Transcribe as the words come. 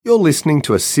You're listening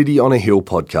to a City on a Hill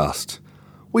podcast.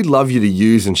 We'd love you to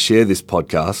use and share this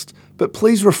podcast, but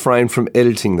please refrain from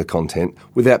editing the content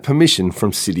without permission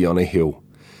from City on a Hill.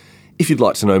 If you'd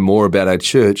like to know more about our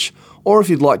church, or if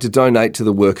you'd like to donate to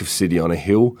the work of City on a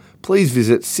Hill, please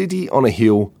visit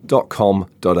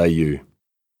cityonahill.com.au.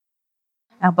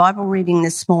 Our Bible reading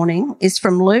this morning is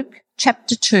from Luke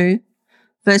chapter 2,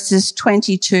 verses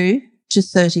 22 to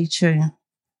 32.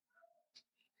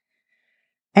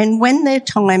 And when their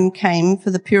time came for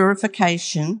the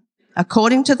purification,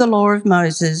 according to the law of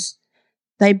Moses,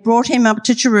 they brought him up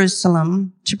to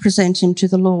Jerusalem to present him to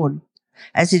the Lord.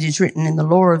 As it is written in the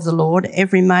law of the Lord,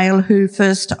 every male who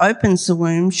first opens the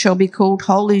womb shall be called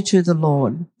holy to the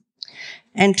Lord,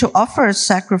 and to offer a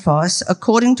sacrifice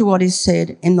according to what is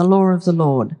said in the law of the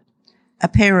Lord, a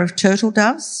pair of turtle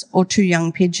doves or 2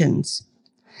 young pigeons.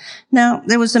 Now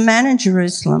there was a man in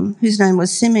Jerusalem whose name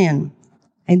was Simeon,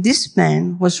 and this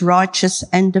man was righteous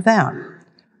and devout,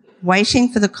 waiting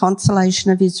for the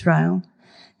consolation of Israel,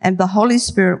 and the Holy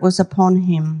Spirit was upon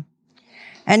him.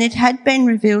 And it had been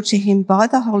revealed to him by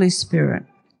the Holy Spirit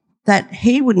that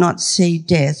he would not see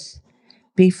death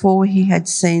before he had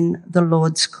seen the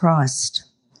Lord's Christ.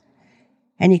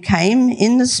 And he came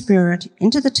in the Spirit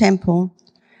into the temple,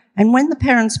 and when the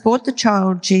parents brought the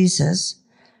child Jesus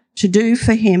to do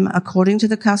for him according to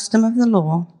the custom of the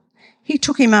law, he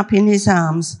took him up in his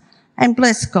arms and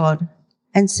blessed God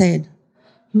and said,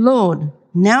 Lord,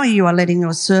 now you are letting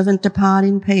your servant depart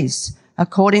in peace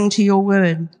according to your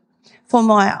word. For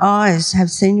my eyes have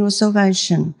seen your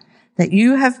salvation, that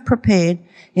you have prepared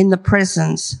in the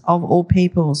presence of all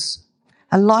peoples,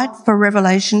 a light for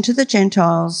revelation to the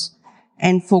Gentiles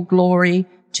and for glory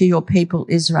to your people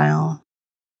Israel.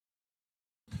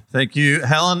 Thank you,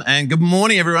 Helen, and good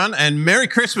morning, everyone, and Merry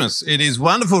Christmas. It is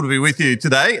wonderful to be with you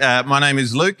today. My name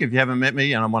is Luke, if you haven't met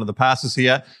me, and I'm one of the pastors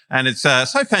here, and it's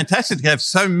so fantastic to have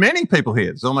so many people here.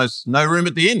 There's almost no room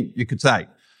at the inn, you could say.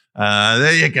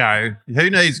 There you go. Who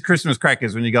needs Christmas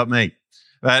crackers when you got me?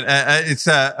 But it's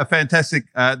a fantastic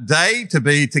day to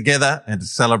be together and to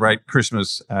celebrate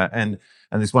Christmas and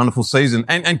this wonderful season.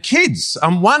 And kids,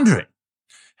 I'm wondering,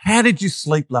 how did you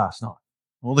sleep last night?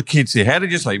 All the kids here, how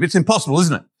did you sleep? It's impossible,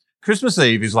 isn't it? Christmas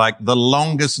Eve is like the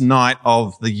longest night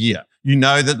of the year. You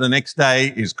know that the next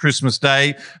day is Christmas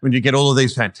Day when you get all of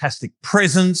these fantastic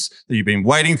presents that you've been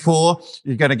waiting for.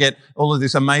 You're going to get all of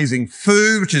this amazing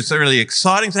food, which is really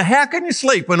exciting. So how can you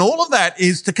sleep when all of that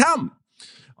is to come?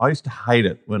 I used to hate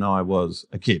it when I was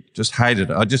a kid, just hated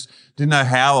it. I just didn't know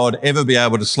how I'd ever be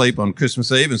able to sleep on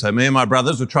Christmas Eve. And so me and my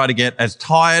brothers would try to get as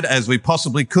tired as we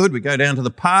possibly could. We'd go down to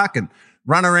the park and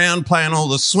run around, play on all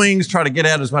the swings, try to get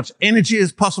out as much energy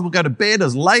as possible, go to bed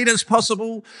as late as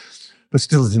possible, but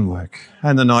still it didn't work.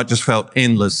 And the night just felt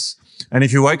endless. And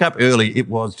if you woke up early, it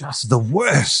was just the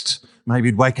worst. Maybe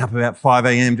you'd wake up about 5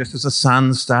 a.m. just as the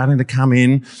sun's starting to come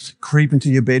in, creep into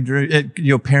your bedroom,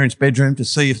 your parents' bedroom to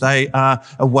see if they are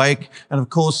awake. And of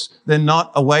course, they're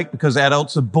not awake because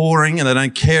adults are boring and they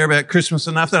don't care about Christmas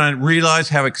enough. They don't realize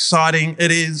how exciting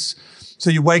it is. So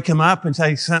you wake them up and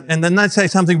and then they say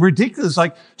something ridiculous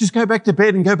like, just go back to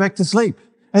bed and go back to sleep,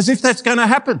 as if that's going to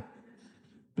happen.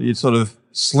 But you'd sort of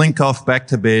slink off back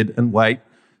to bed and wait,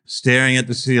 staring at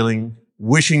the ceiling,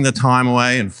 wishing the time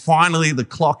away. And finally the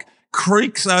clock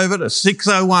creaks over to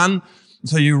 6:01.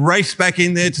 So you race back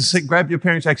in there to grab your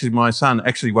parents. Actually, my son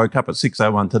actually woke up at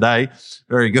 6:01 today.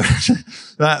 Very good.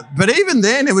 But even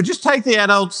then, it would just take the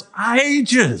adults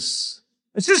ages.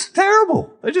 It's just terrible.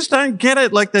 They just don't get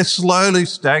it. Like they slowly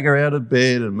stagger out of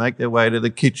bed and make their way to the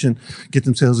kitchen, get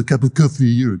themselves a cup of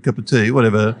coffee or a cup of tea,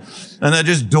 whatever. And they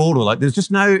just dawdle. Like there's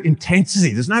just no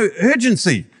intensity. There's no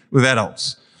urgency with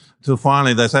adults until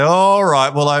finally they say, all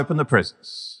right, we'll open the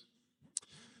presents.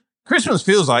 Christmas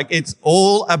feels like it's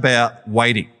all about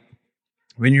waiting.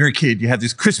 When you're a kid, you have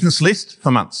this Christmas list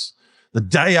for months. The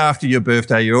day after your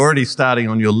birthday, you're already starting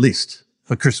on your list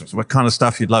for Christmas, what kind of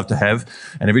stuff you'd love to have.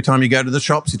 And every time you go to the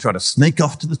shops, you try to sneak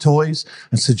off to the toys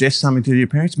and suggest something to your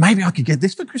parents. Maybe I could get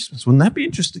this for Christmas. Wouldn't that be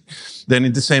interesting? Then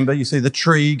in December, you see the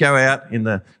tree go out in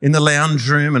the lounge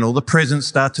room and all the presents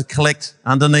start to collect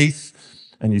underneath.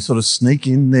 And you sort of sneak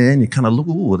in there and you kind of look,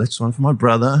 oh, that's one for my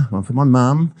brother, one for my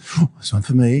mum, this one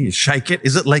for me. You shake it.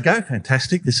 Is it Lego?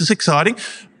 Fantastic. This is exciting.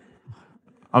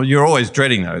 You're always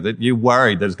dreading, though, that you're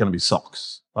worried that it's going to be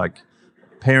socks. Like,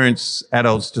 parents,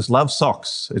 adults just love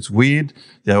socks. It's weird.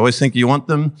 They always think you want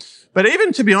them. But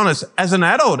even to be honest, as an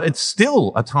adult, it's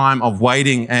still a time of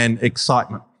waiting and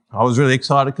excitement. I was really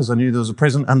excited because I knew there was a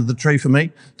present under the tree for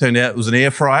me. Turned out it was an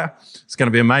air fryer. It's going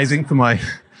to be amazing for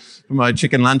my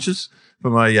chicken lunches. for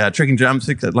my chicken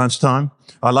drumsticks at lunchtime.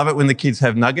 I love it when the kids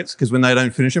have nuggets because when they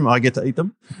don't finish them, I get to eat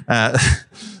them.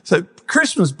 So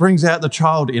Christmas brings out the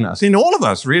child in us, in all of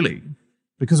us really,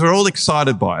 because we're all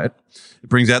excited by it. It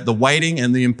brings out the waiting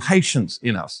and the impatience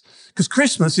in us because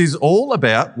Christmas is all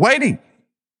about waiting.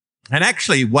 And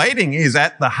actually, waiting is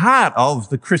at the heart of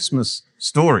the Christmas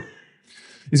story.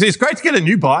 You see, it's great to get a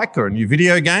new bike or a new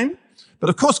video game, but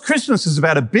of course, Christmas is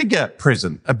about a bigger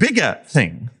present, a bigger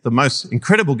thing, the most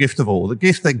incredible gift of all, the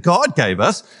gift that God gave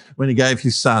us when he gave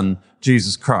his son,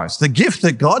 Jesus Christ, the gift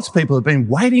that God's people have been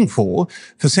waiting for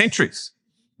centuries.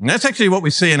 And that's actually what we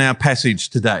see in our passage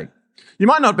today. You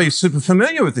might not be super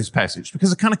familiar with this passage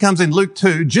because it kind of comes in Luke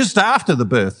 2, just after the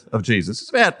birth of Jesus.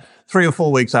 It's about 3 or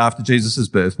 4 weeks after Jesus'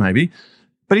 birth, maybe.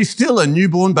 But he's still a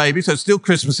newborn baby, so it's still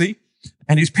Christmassy.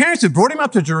 And his parents had brought him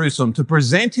up to Jerusalem to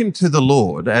present him to the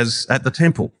Lord as at the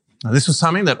temple. Now, this was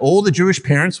something that all the Jewish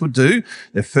parents would do.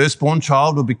 Their firstborn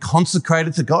child would be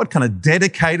consecrated to God, kind of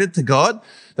dedicated to God.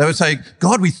 They would say,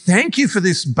 God, we thank you for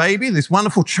this baby, this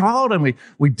wonderful child, and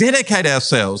we dedicate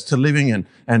ourselves to living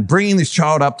and bringing this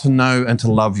child up to know and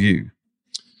to love you.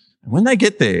 And when they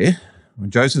get there,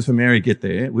 when Joseph and Mary get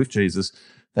there with Jesus,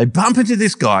 they bump into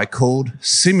this guy called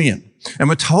Simeon. And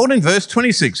we're told in verse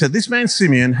 26 that this man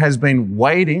Simeon has been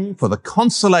waiting for the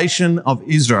consolation of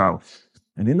Israel.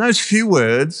 And in those few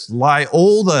words lie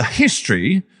all the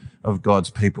history of God's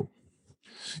people.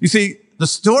 You see, the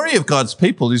story of God's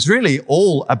people is really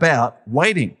all about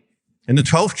waiting. In the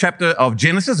 12th chapter of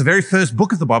Genesis, the very first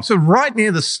book of the Bible, so right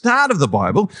near the start of the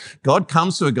Bible, God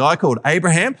comes to a guy called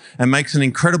Abraham and makes an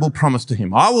incredible promise to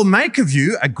him. I will make of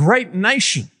you a great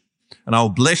nation, and I will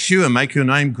bless you and make your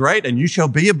name great, and you shall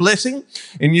be a blessing.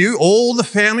 In you, all the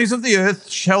families of the earth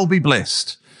shall be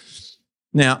blessed.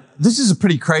 Now, this is a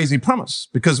pretty crazy promise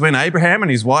because when Abraham and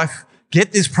his wife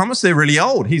get this promise, they're really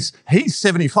old. He's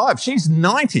 75, she's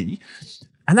 90,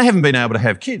 and they haven't been able to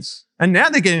have kids. And now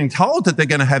they're getting told that they're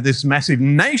going to have this massive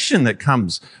nation that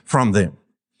comes from them.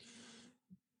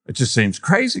 It just seems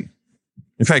crazy.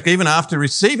 In fact, even after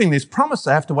receiving this promise,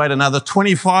 they have to wait another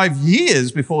 25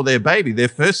 years before their baby, their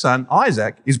first son,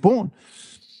 Isaac, is born.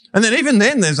 And then even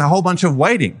then, there's a whole bunch of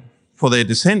waiting for their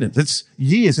descendants. It's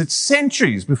years, it's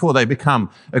centuries before they become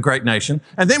a great nation.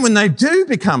 And then when they do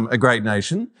become a great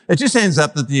nation, it just ends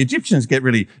up that the Egyptians get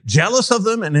really jealous of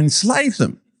them and enslave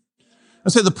them.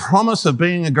 And so the promise of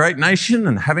being a great nation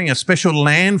and having a special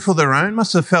land for their own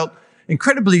must have felt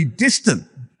incredibly distant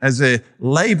as they're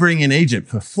laboring in Egypt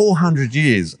for 400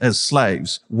 years as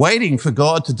slaves, waiting for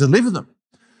God to deliver them.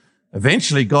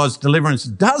 Eventually, God's deliverance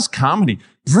does come and he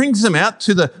brings them out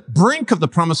to the brink of the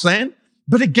promised land.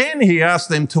 But again, he asks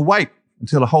them to wait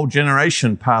until a whole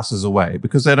generation passes away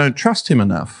because they don't trust him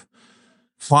enough.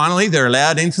 Finally, they're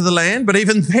allowed into the land, but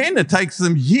even then it takes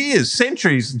them years,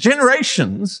 centuries,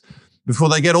 generations before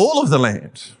they get all of the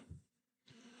land.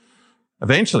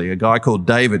 Eventually, a guy called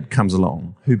David comes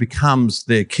along who becomes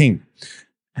their king.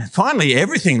 And finally,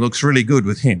 everything looks really good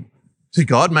with him. So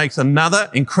God makes another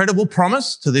incredible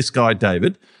promise to this guy,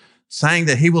 David, saying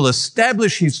that he will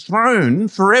establish his throne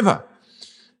forever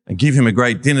and give him a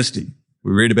great dynasty.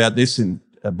 We read about this in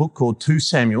a book called 2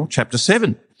 Samuel chapter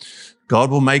 7. God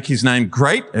will make his name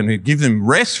great and he'll give them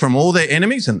rest from all their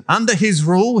enemies. And under his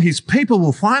rule, his people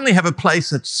will finally have a place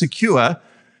that's secure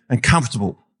and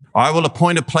comfortable. I will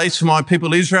appoint a place for my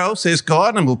people Israel, says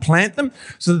God, and will plant them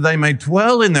so that they may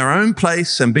dwell in their own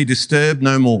place and be disturbed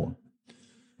no more.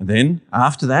 And then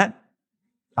after that,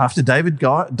 after David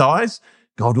dies,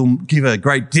 God will give a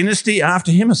great dynasty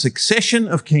after him, a succession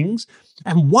of kings.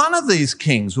 And one of these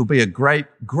kings will be a great,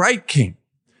 great king.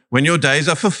 When your days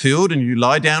are fulfilled and you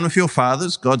lie down with your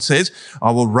fathers, God says,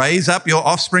 I will raise up your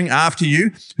offspring after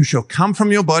you, who shall come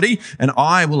from your body, and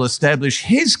I will establish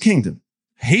his kingdom.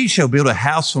 He shall build a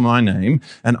house for my name,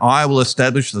 and I will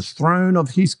establish the throne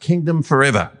of his kingdom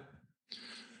forever.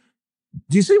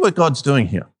 Do you see what God's doing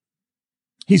here?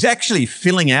 He's actually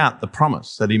filling out the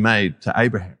promise that he made to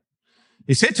Abraham.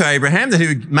 He said to Abraham that he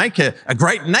would make a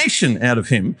great nation out of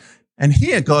him. And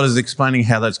here God is explaining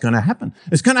how that's going to happen.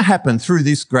 It's going to happen through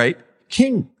this great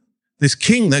king, this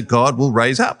king that God will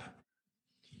raise up.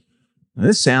 Now,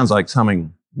 this sounds like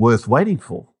something worth waiting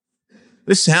for.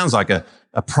 This sounds like a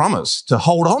promise to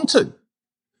hold on to.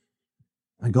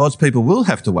 And God's people will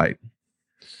have to wait.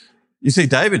 You see,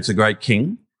 David's a great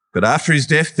king, but after his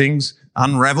death, things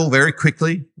unravel very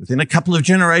quickly. Within a couple of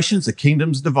generations, the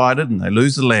kingdom's divided and they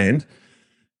lose the land.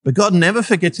 But God never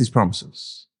forgets his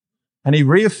promises. And he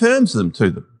reaffirms them to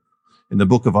them. In the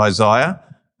book of Isaiah,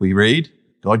 we read,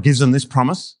 God gives them this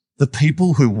promise. The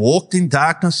people who walked in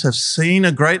darkness have seen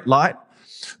a great light.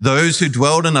 Those who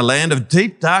dwelled in a land of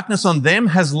deep darkness, on them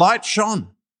has light shone.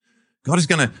 God is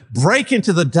going to break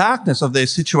into the darkness of their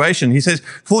situation. He says,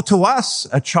 for to us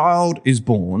a child is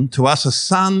born, to us a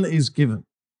son is given,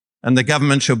 and the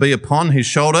government shall be upon his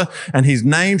shoulder, and his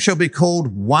name shall be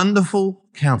called Wonderful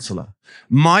Counselor,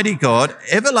 Mighty God,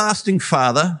 Everlasting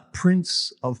Father,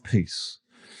 Prince of Peace.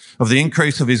 Of the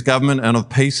increase of his government and of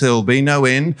peace there will be no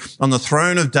end on the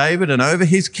throne of David and over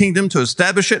his kingdom, to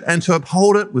establish it and to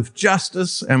uphold it with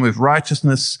justice and with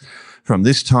righteousness from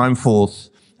this time forth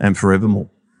and forevermore.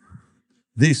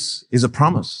 This is a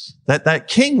promise that that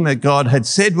king that God had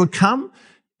said would come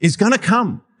is going to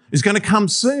come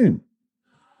soon.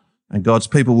 And God's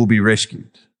people will be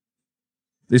rescued.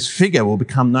 This figure will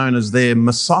become known as their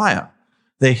Messiah,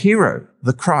 their hero,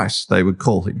 the Christ, they would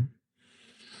call him.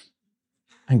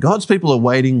 And God's people are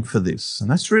waiting for this. And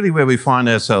that's really where we find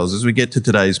ourselves as we get to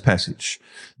today's passage.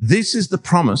 This is the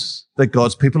promise that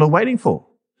God's people are waiting for.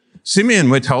 Simeon,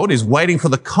 we're told, is waiting for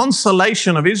the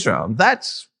consolation of Israel.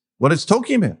 That's what it's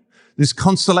talking about. This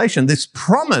consolation, this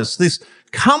promise, this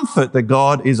comfort that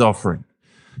God is offering.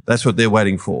 That's what they're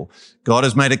waiting for. God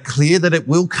has made it clear that it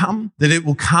will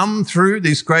come through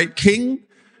this great king,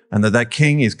 and that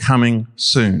king is coming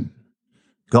soon.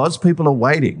 God's people are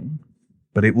waiting,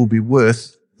 but it will be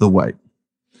worth the wait.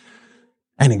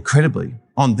 And incredibly,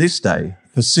 on this day,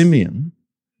 for Simeon,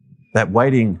 that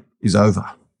waiting is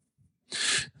over.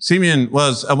 Simeon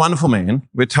was a wonderful man.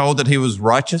 We're told that he was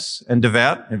righteous and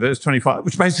devout in verse 25,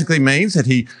 which basically means that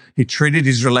he treated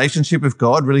his relationship with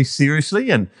God really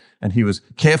seriously and he was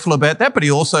careful about that, but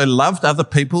he also loved other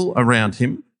people around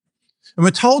him. And we're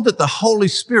told that the Holy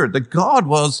Spirit, that God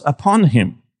was upon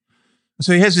him.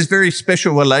 So he has this very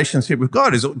special relationship with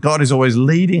God. God is always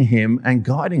leading him and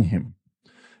guiding him.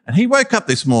 And he woke up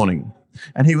this morning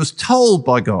and he was told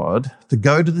by God to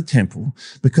go to the temple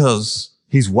because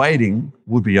his waiting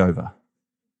would be over.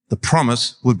 The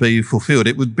promise would be fulfilled.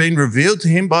 It would have been revealed to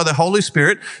him by the Holy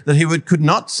Spirit that he could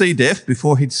not see death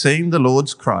before he'd seen the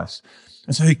Lord's Christ.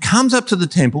 And so he comes up to the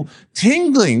temple,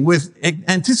 tingling with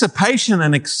anticipation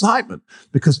and excitement,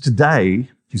 because today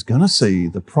he's going to see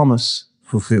the promise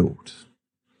fulfilled.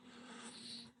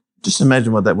 Just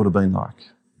imagine what that would have been like.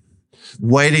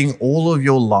 Waiting all of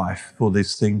your life for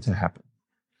this thing to happen.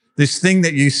 This thing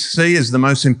that you see as the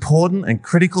most important and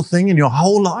critical thing in your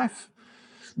whole life.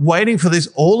 Waiting for this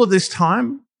all of this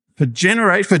time, for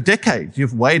decades,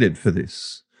 you've waited for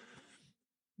this.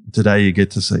 Today you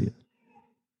get to see it.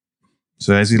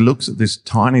 So as he looks at this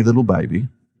tiny little baby,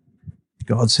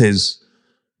 God says,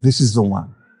 this is the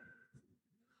one.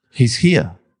 He's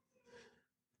here.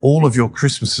 All of your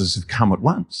Christmases have come at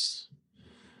once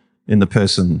in the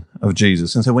person of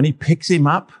Jesus. And so when he picks him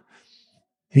up,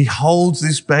 he holds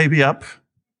this baby up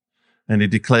and he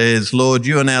declares, Lord,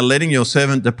 you are now letting your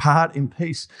servant depart in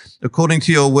peace according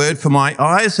to your word, for my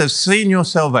eyes have seen your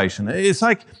salvation. It's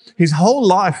like his whole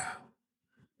life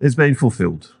has been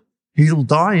fulfilled. He'll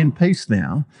die in peace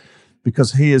now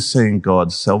because he has seen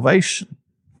God's salvation.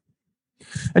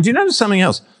 And do you notice something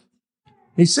else?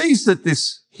 He sees that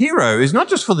this hero is not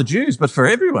just for the Jews, but for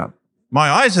everyone. My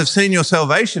eyes have seen your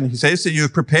salvation, he says, that you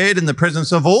have prepared in the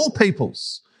presence of all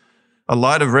peoples a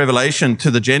light of revelation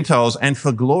to the Gentiles and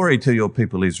for glory to your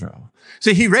people Israel.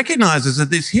 See, he recognizes that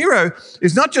this hero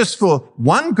is not just for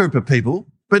one group of people,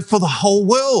 but for the whole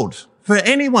world, for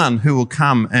anyone who will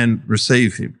come and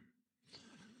receive him.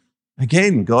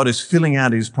 Again, God is filling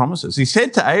out his promises. He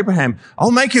said to Abraham,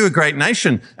 I'll make you a great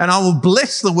nation and I will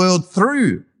bless the world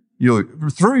through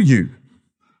you.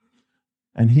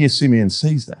 And here Simeon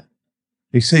sees that.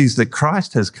 He sees that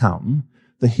Christ has come,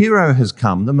 the hero has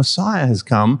come, the Messiah has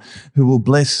come, who will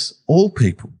bless all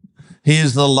people. He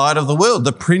is the light of the world,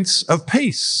 the Prince of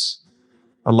Peace,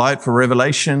 a light for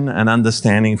revelation and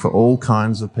understanding for all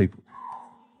kinds of people.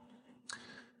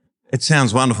 It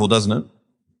sounds wonderful, doesn't it?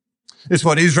 It's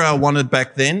what Israel wanted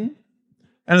back then,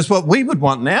 and it's what we would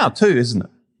want now too, isn't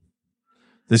it?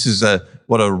 This is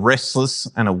what a restless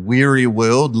and a weary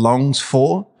world longs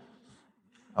for,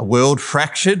 a world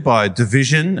fractured by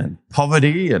division and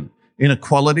poverty and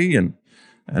inequality and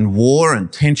war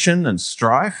and tension and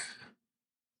strife.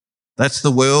 That's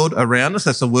the world around us.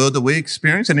 That's the world that we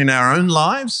experience. And in our own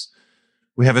lives,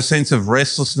 we have a sense of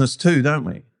restlessness too, don't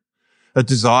we? A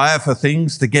desire for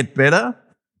things to get better,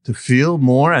 to feel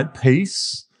more at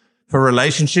peace, for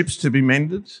relationships to be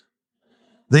mended.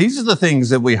 These are the things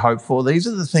that we hope for. These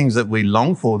are the things that we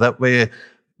long for, that we're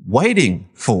waiting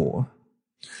for.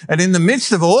 And in the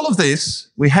midst of all of this,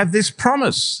 we have this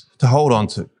promise to hold on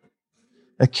to.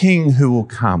 A king who will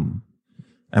come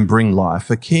and bring life,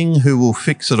 a king who will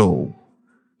fix it all.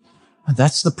 And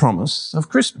that's the promise of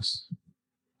Christmas.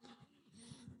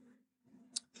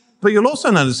 But you'll also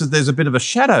notice that there's a bit of a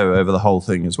shadow over the whole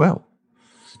thing as well.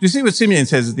 you see what Simeon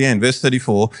says at the end? Verse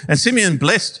 34, and Simeon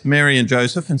blessed Mary and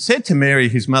Joseph and said to Mary,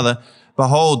 his mother,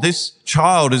 behold, this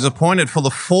child is appointed for the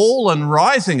fall and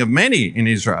rising of many in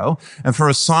Israel, and for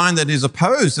a sign that is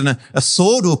opposed, and a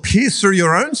sword will pierce through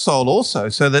your own soul also,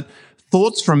 so that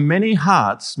thoughts from many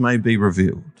hearts may be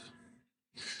revealed.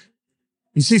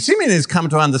 You see, Simeon has come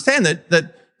to understand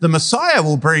that the Messiah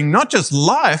will bring not just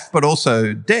life, but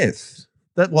also death.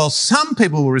 That while some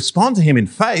people will respond to him in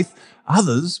faith,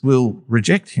 others will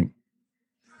reject him.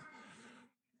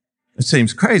 It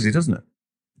seems crazy, doesn't it?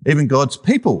 Even God's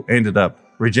people ended up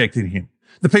rejecting him.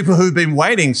 The people who've been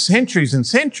waiting centuries and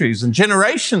centuries and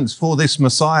generations for this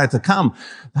Messiah to come,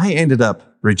 they ended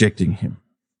up rejecting him.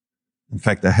 In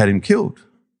fact, they had him killed.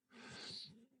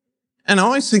 And I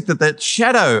always think that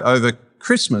shadow over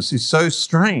Christmas is so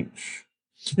strange.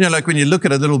 You know, like when you look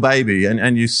at a little baby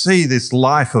and you see this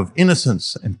life of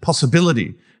innocence and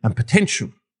possibility and potential,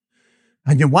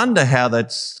 and you wonder how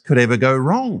that could ever go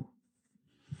wrong.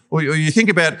 Or you think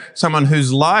about someone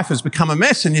whose life has become a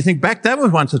mess and you think back, that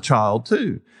was once a child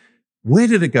too. Where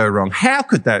did it go wrong? How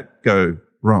could that go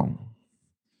wrong?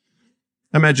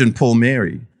 Imagine poor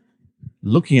Mary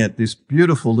looking at this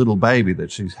beautiful little baby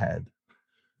that she's had,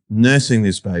 nursing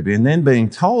this baby, and then being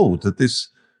told that this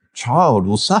child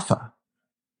will suffer.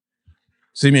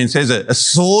 Simeon says a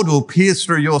sword will pierce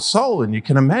through your soul, and you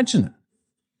can imagine it.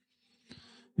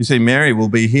 You see, Mary will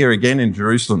be here again in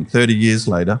Jerusalem 30 years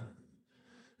later,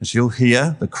 and she'll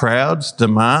hear the crowds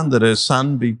demand that her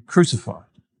son be crucified.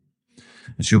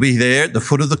 And she'll be there at the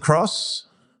foot of the cross,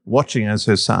 watching as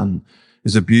her son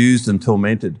is abused and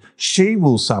tormented. She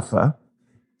will suffer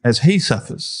as he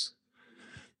suffers.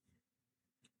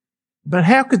 But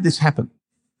how could this happen?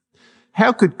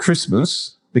 How could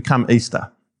Christmas become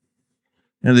Easter?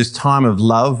 You know, this time of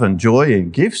love and joy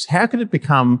and gifts, how could it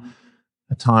become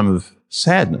a time of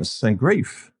sadness and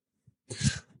grief?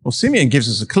 Well, Simeon gives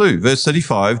us a clue. Verse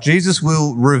 35, Jesus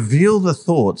will reveal the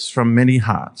thoughts from many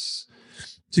hearts.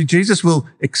 See, Jesus will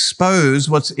expose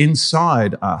what's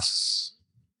inside us.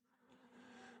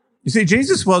 You see,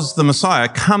 Jesus was the Messiah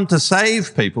come to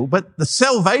save people, but the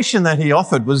salvation that he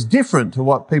offered was different to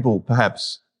what people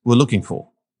perhaps were looking for.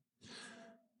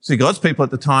 See, God's people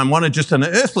at the time wanted just an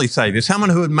earthly savior,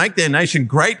 someone who would make their nation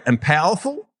great and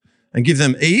powerful and give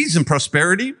them ease and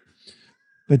prosperity.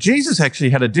 But Jesus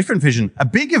actually had a different vision, a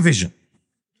bigger vision.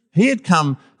 He had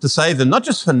come to save them, not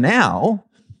just for now,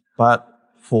 but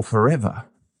for forever.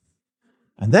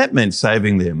 And that meant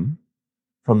saving them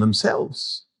from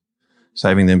themselves,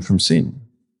 saving them from sin.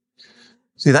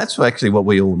 See, that's actually what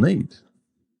we all need,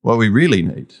 what we really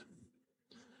need.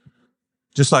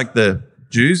 Just like the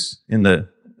Jews in the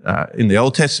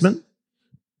Old Testament,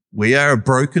 we are a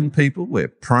broken people. We're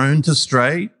prone to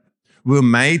stray. We were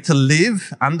made to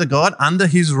live under God, under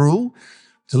his rule,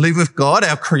 to live with God,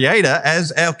 our creator,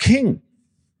 as our king.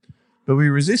 But we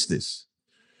resist this.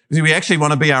 You see, we actually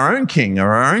want to be our own king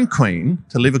or our own queen,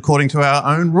 to live according to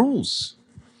our own rules.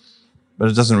 But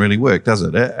it doesn't really work, does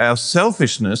it? Our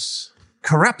selfishness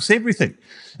corrupts everything,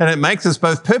 and it makes us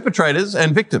both perpetrators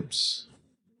and victims.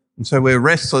 And so we're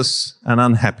restless and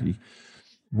unhappy.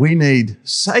 We need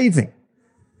saving.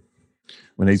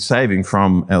 We need saving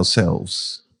from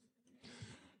ourselves.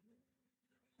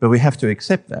 But we have to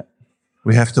accept that.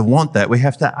 We have to want that. We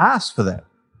have to ask for that.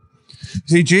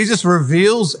 See, Jesus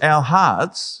reveals our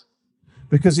hearts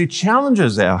because he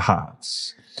challenges our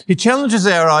hearts. He challenges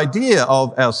our idea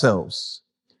of ourselves.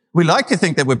 We like to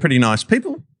think that we're pretty nice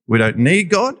people. We don't need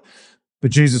God.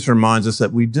 But Jesus reminds us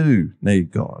that we do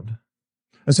need God.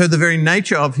 And so the very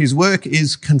nature of his work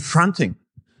is confronting.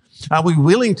 Are we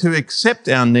willing to accept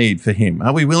our need for him?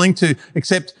 Are we willing to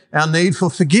accept our need for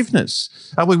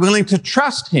forgiveness? Are we willing to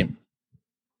trust him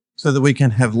so that we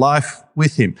can have life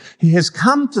with him? He has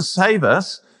come to save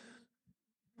us,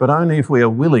 but only if we are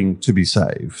willing to be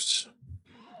saved.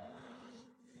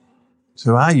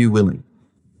 So are you willing?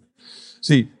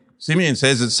 See, Simeon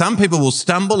says that some people will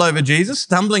stumble over Jesus,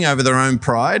 stumbling over their own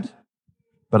pride,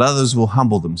 but others will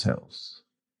humble themselves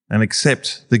and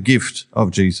accept the gift of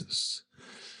Jesus.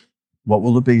 What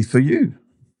will it be for you?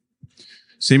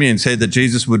 Simeon said that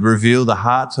Jesus would reveal the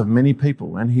hearts of many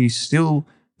people, and he still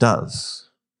does.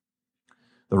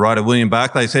 The writer William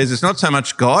Barclay says it's not so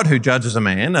much God who judges a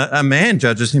man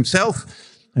judges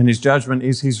himself, and his judgment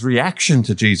is his reaction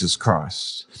to Jesus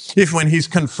Christ. If when he's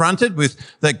confronted with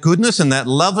that goodness and that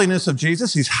loveliness of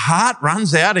Jesus, his heart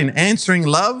runs out in answering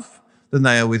love, then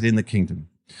they are within the kingdom.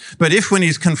 But if when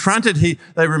he's confronted,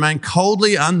 they remain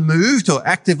coldly unmoved or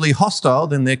actively hostile,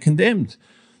 then they're condemned.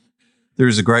 There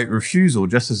is a great refusal,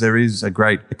 just as there is a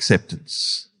great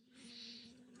acceptance.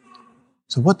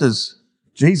 So what does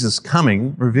Jesus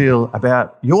coming reveal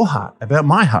about your heart, about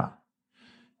my heart?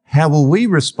 How will we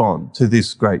respond to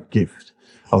this great gift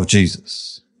of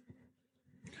Jesus?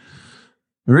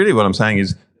 Really what I'm saying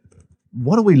is,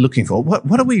 what are we looking for?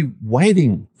 What are we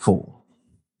waiting for?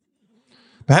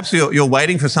 Perhaps you're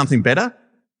waiting for something better.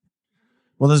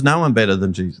 Well, there's no one better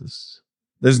than Jesus.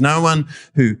 There's no one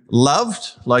who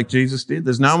loved like Jesus did.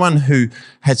 There's no one who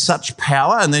had such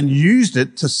power and then used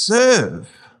it to serve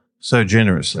so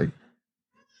generously.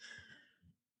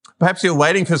 Perhaps you're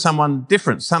waiting for someone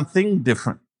different, something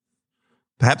different.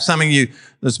 Perhaps something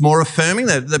that's more affirming,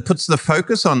 that puts the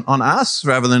focus on us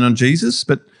rather than on Jesus.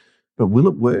 But will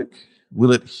it work?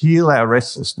 Will it heal our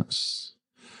restlessness?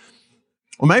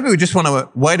 Or maybe we just want to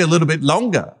wait a little bit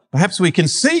longer. Perhaps we can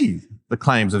see the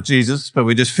claims of Jesus, but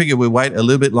we just figure we'll wait a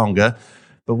little bit longer.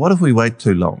 But what if we wait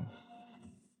too long?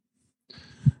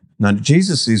 No,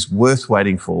 Jesus is worth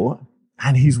waiting for,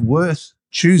 and he's worth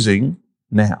choosing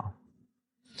now.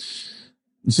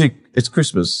 You see, it's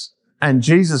Christmas, and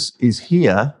Jesus is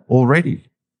here already.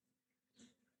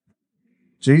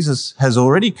 Jesus has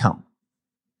already come.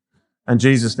 And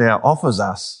Jesus now offers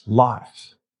us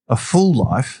life, a full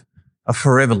life, a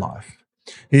forever life.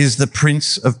 He is the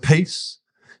Prince of Peace.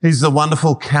 He's the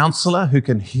wonderful counselor who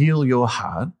can heal your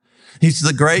heart. He's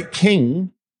the great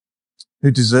King who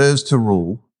deserves to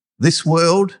rule this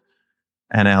world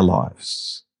and our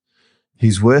lives.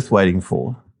 He's worth waiting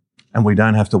for, and we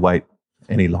don't have to wait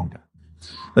any longer.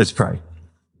 Let's pray.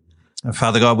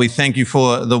 Father God, we thank you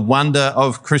for the wonder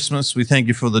of Christmas. We thank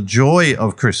you for the joy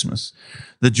of Christmas,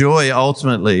 the joy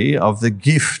ultimately of the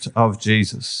gift of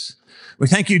Jesus. We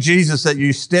thank you, Jesus, that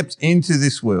you stepped into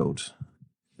this world.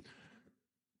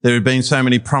 There had been so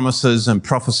many promises and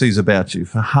prophecies about you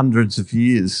for hundreds of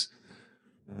years,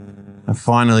 and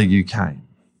finally you came.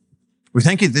 We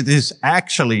thank you that this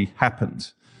actually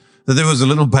happened, that there was a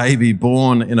little baby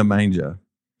born in a manger,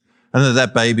 and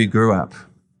that baby grew up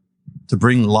to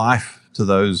bring life to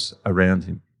those around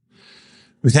him.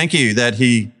 We thank you that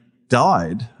he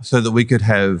died so that we could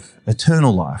have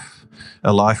eternal life,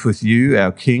 a life with you,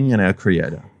 our King and our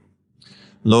Creator.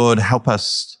 Lord, help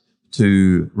us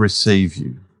to receive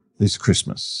you this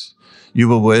Christmas. You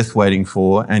were worth waiting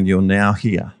for, and you're now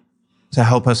here to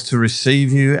help us to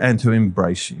receive you and to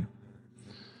embrace you.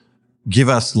 Give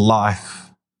us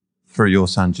life through your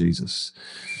Son, Jesus.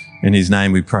 In his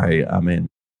name we pray. Amen.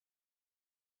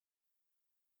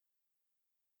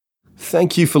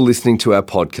 Thank you for listening to our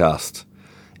podcast.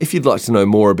 If you'd like to know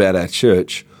more about our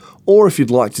church, or if you'd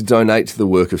like to donate to the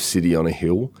work of City on a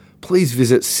Hill, please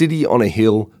visit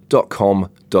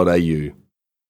cityonahill.com.au.